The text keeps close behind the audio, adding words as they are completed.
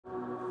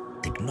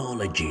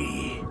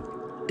Technology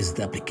is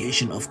the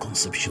application of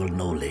conceptual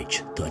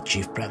knowledge to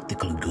achieve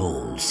practical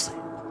goals,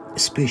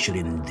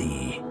 especially in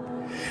the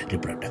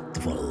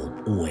reproducible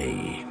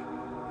way.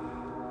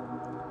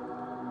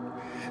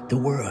 The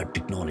word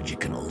technology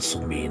can also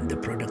mean the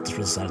products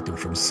resulting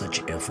from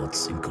such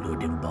efforts,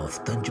 including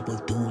both tangible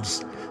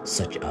tools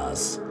such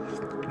as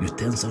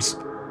utensils,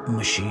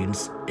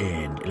 machines,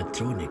 and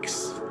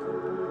electronics,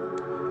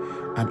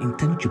 and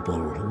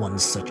intangible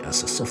ones such as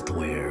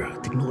software.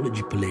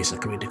 Technology plays a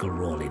critical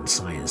role in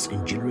science,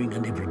 engineering,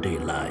 and everyday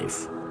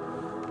life.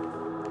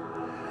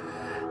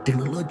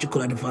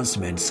 Technological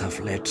advancements have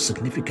led to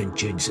significant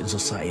changes in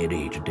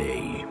society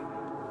today.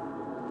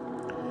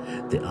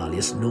 The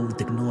earliest known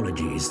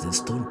technology is the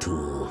stone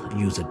tool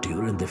used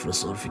during the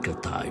philosophical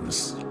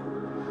times,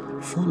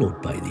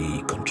 followed by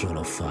the control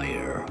of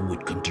fire,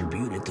 which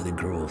contributed to the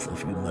growth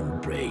of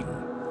human brain,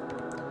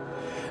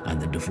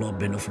 and the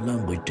development of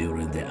language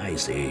during the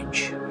Ice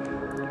Age.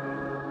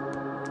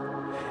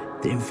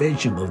 The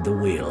invention of the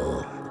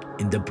wheel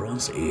in the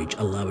Bronze Age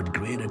allowed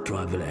greater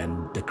travel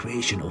and the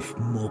creation of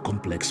more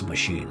complex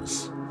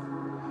machines.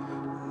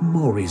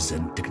 More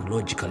recent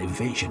technological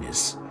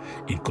inventions,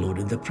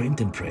 including the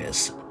printing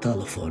press,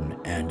 telephone,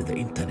 and the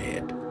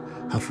internet,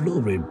 have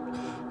lowered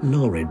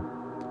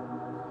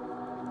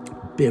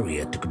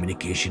barrier to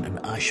communication and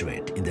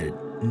ushered in the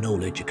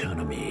knowledge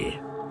economy.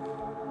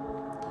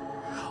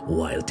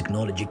 While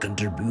technology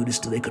contributes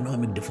to the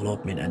economic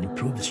development and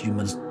improves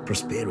human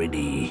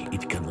prosperity,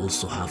 it can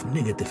also have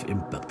negative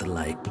impact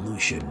like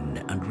pollution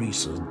and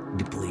resource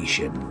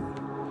depletion,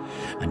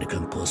 and it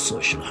can cause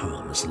social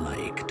harms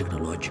like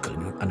technological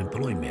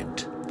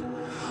unemployment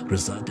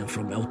resulting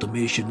from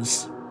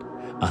automations.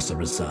 As a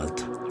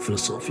result,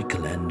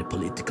 philosophical and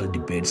political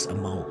debates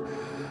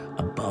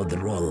about the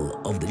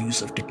role of the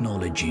use of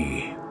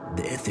technology,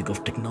 the ethic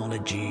of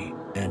technology,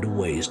 and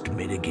ways to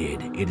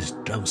mitigate its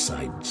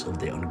downsides of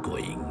the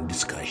ongoing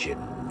discussion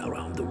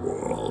around the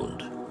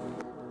world.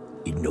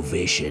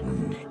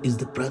 Innovation is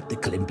the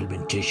practical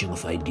implementation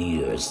of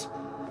ideas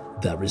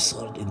that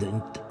result in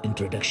the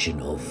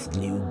introduction of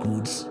new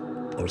goods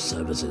or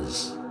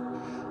services,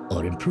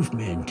 or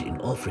improvement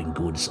in offering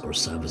goods or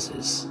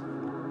services.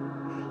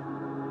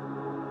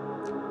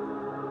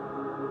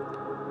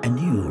 And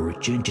you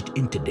change it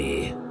into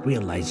the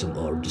realizing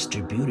or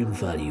distributing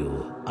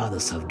value.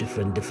 Others have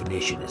different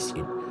definitions.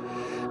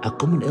 A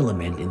common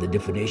element in the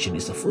definition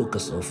is a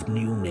focus of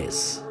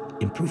newness,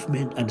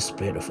 improvement, and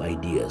spread of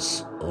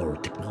ideas or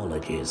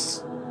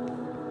technologies.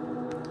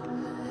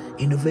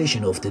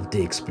 Innovation often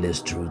takes place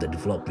through the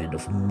development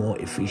of more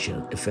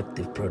efficient,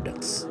 effective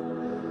products,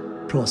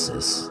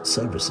 process,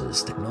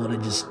 services,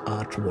 technologies,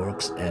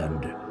 artworks,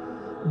 and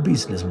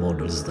business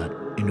models that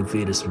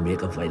innovators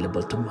make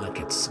available to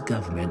markets,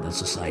 government, and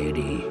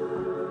society.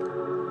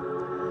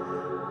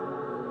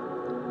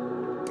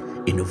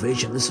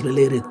 Innovation is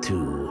related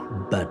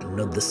to, but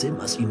not the same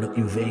as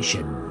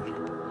invention.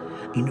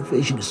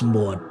 Innovation is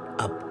more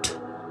apt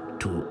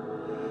to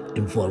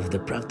involve the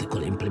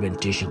practical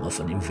implementation of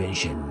an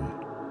invention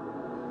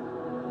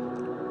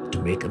to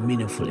make a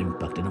meaningful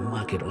impact in a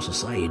market or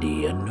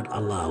society, and not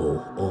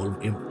allow all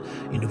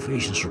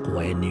innovations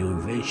require new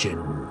invention.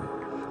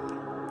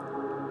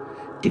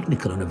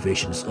 Technical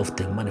innovations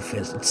often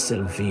manifest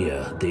itself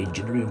via the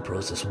engineering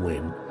process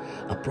when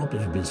a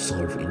problem has been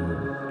solved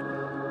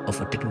of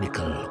a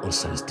technical or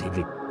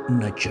scientific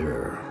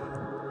nature.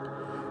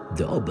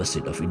 The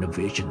opposite of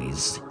innovation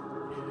is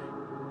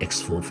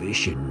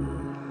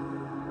exnovation.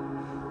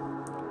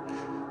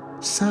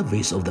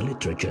 Surveys of the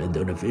literature and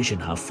the innovation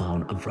have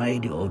found a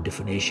variety of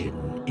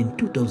definitions. In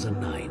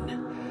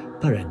 2009,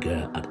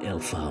 Paraga et al.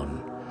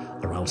 Found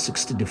around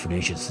 60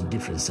 definitions in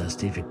different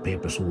scientific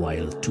papers,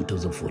 while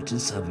 2014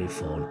 survey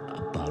found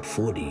about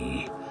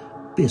 40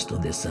 based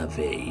on their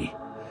survey.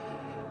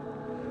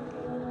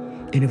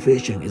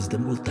 Innovation is the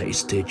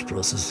multi-stage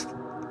process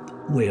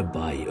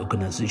whereby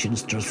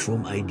organizations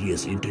transform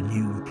ideas into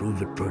new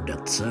improved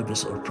product,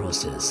 service, or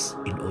process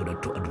in order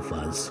to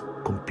advance,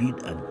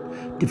 compete,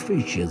 and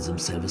differentiate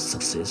themselves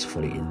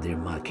successfully in their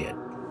market.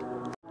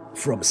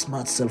 From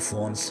smart cell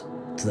phones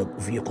to the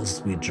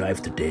vehicles we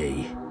drive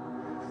today,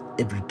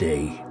 every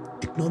day,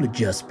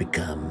 technology has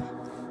become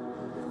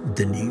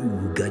the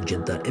new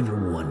gadget that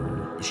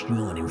everyone is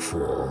yearning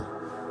for.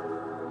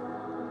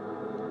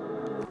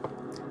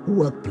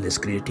 Workplace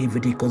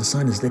creativity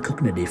concerns the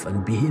cognitive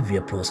and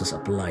behavior process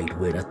applied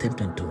when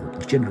attempting to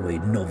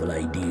generate novel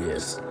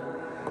ideas.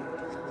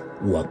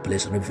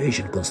 Workplace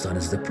innovation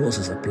concerns the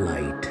process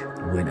applied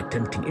when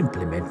attempting to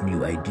implement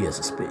new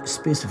ideas.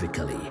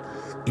 Specifically,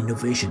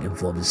 innovation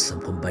involves some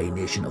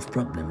combination of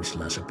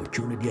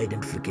problem/opportunity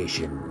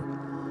identification,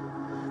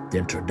 the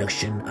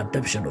introduction,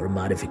 adoption, or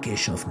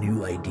modification of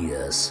new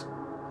ideas,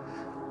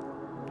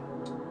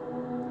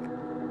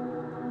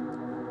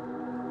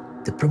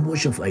 the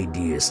promotion of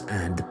ideas,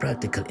 and the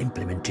practical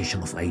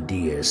implementation of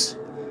ideas.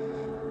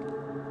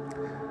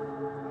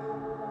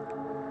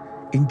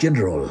 In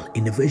general,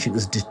 innovation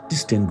is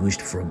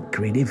distinguished from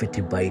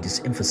creativity by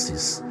its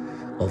emphasis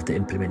of the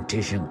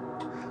implementation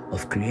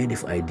of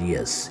creative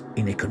ideas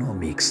in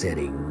economic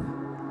setting.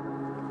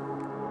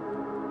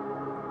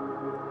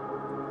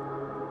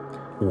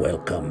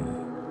 Welcome,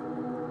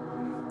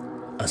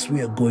 as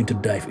we are going to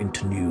dive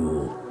into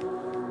new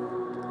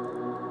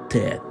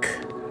tech.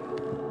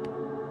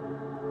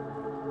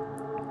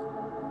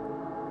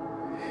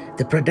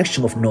 The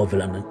production of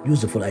novel and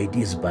useful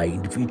ideas by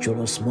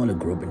individual or smaller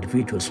group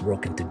individuals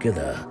working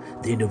together,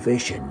 the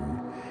innovation,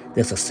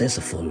 the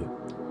successful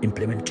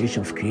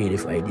implementation of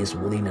creative ideas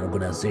within an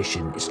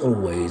organization is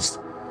always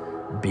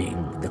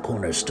being the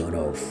cornerstone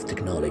of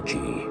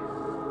technology.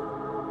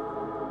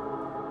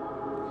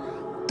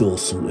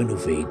 Those who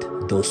innovate,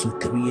 those who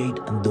create,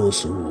 and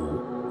those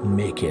who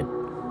make it.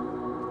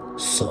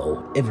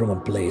 So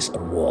everyone plays a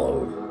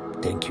role.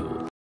 Thank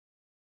you.